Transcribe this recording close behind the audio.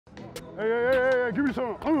Hey, give me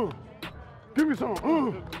some. Give me some.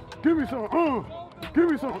 Give me some. Give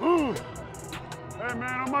me some. Hey,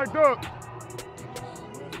 man, I'm mic'd up.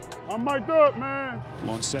 I'm mic'd up, man.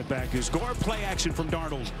 One setback is guard play action from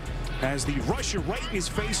Darnold. As the rusher right in his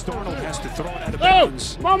face, Darnold has to throw it out of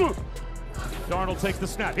bounds. Mama! Darnold takes the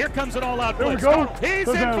snap. Here comes an all-out There we blitz. go. He's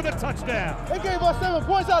in for the touchdown. They gave us 7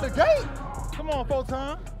 points out of the gate. Come on, full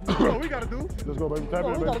time. That's what we gotta do. Let's go, baby. Tap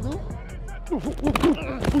in, baby. Gotta do.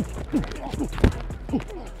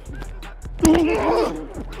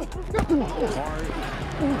 Hard.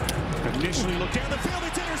 Initially looked down the field.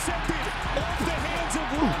 It's intercepted off the hands of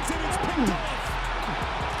Woods, and it's picked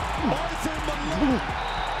Arthur Malone.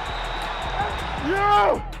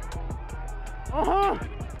 Yeah!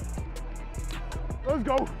 Let's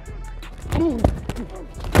go.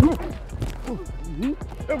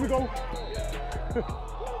 There we go.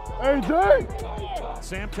 Hey, Jay!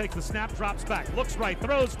 Sam takes the snap, drops back, looks right,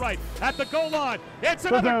 throws right, at the goal line. It's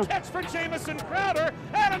another catch for Jamison Crowder,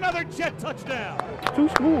 and another Jet touchdown. Too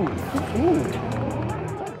smooth,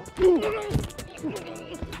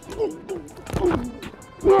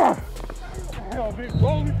 Hell, big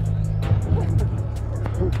rolling.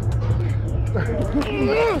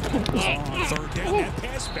 Third down, that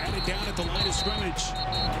pass batted down at the line of scrimmage.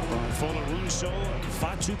 Foley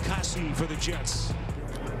Fatukasi for the Jets.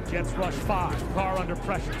 Jets rush 5. Carr under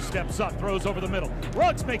pressure, steps up, throws over the middle.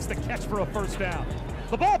 Ruggs makes the catch for a first down.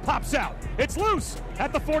 The ball pops out. It's loose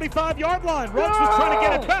at the 45-yard line. Ruggs was trying to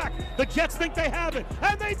get it back. The Jets think they have it,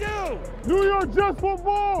 and they do. New York Jets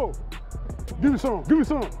football. Give me some. Give me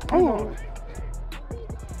some.